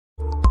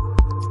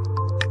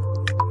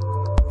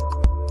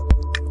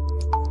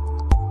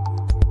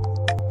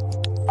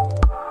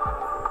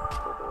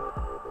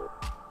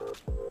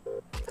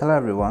Hello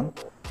everyone,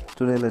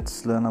 today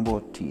let's learn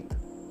about teeth.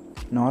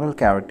 In oral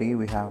cavity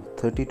we have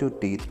 32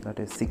 teeth, that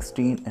is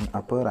 16 in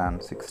upper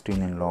and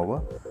 16 in lower.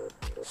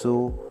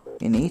 So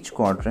in each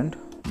quadrant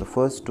the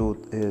first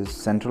tooth is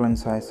central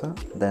incisor,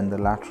 then the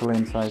lateral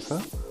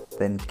incisor,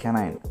 then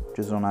canine, which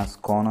is known as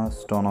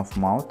cornerstone of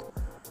mouth,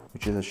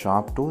 which is a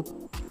sharp tooth,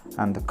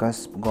 and the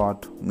cusp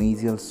got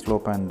mesial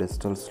slope and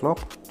distal slope.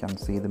 You can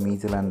see the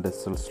mesial and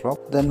distal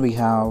slope. Then we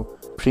have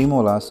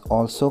premolars,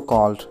 also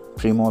called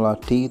premolar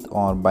teeth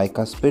or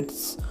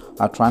bicuspids,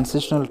 are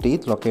transitional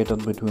teeth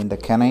located between the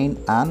canine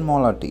and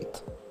molar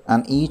teeth.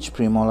 And each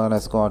premolar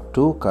has got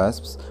two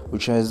cusps,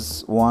 which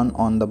is one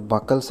on the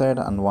buccal side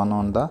and one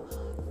on the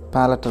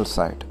palatal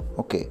side.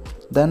 Okay.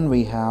 Then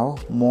we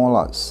have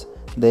molars.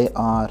 They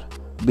are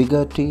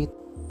bigger teeth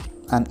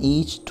and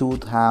each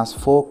tooth has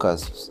four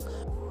cusps.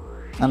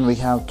 And we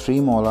have three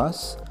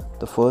molars,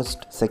 the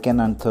first, second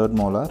and third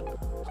molar.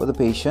 For the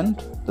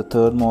patient, the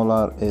third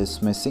molar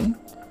is missing.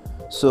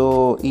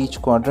 So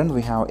each quadrant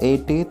we have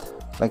 8 teeth,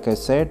 like I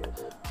said,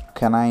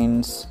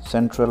 canines,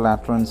 central,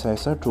 lateral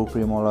incisor, 2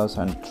 premolars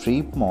and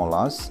 3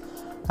 molars.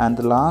 And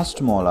the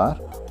last molar,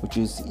 which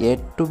is yet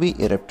to be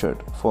erupted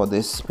for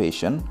this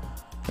patient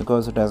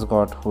because it has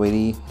got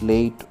very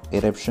late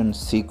eruption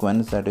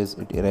sequence, that is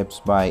it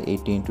erupts by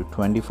 18 to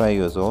 25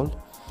 years old.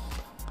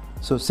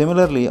 So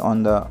similarly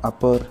on the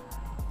upper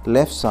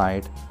left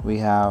side we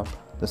have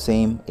the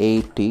same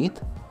 8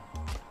 teeth,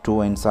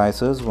 2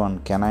 incisors, 1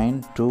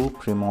 canine, 2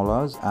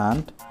 premolars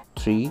and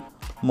 3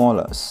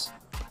 molars.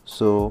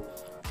 So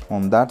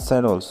on that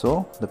side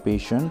also the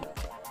patient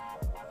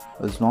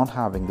is not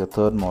having the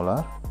third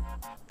molar.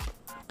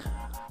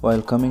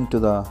 While coming to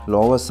the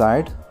lower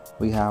side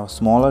we have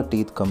smaller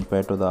teeth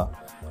compared to the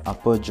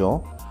upper jaw.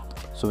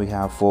 So we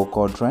have 4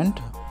 quadrant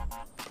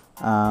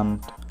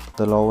and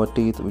the lower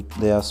teeth, which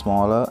they are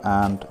smaller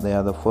and they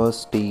are the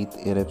first teeth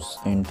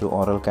erupts into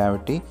oral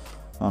cavity,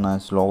 known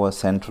as lower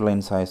central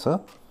incisor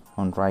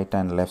on right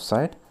and left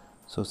side.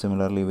 So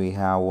similarly we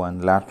have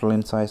one lateral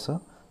incisor,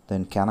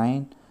 then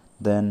canine,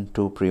 then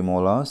 2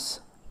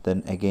 premolars,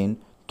 then again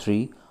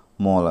 3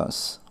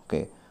 molars.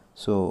 Okay,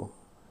 so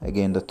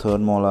again the third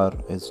molar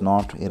is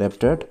not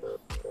erupted.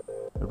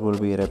 It will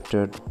be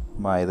erupted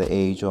by the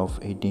age of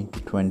 18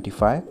 to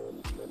 25.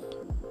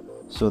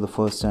 So the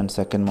first and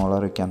second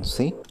molar you can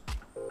see.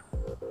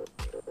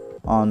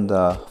 On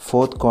the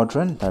fourth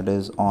quadrant, that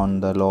is on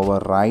the lower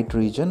right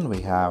region,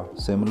 we have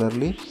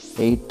similarly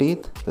 8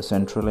 teeth, the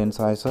central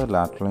incisor,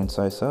 lateral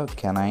incisor,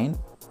 canine,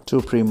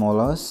 2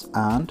 premolars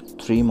and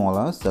 3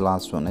 molars. The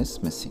last one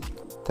is missing.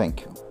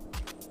 Thank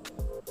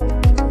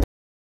you.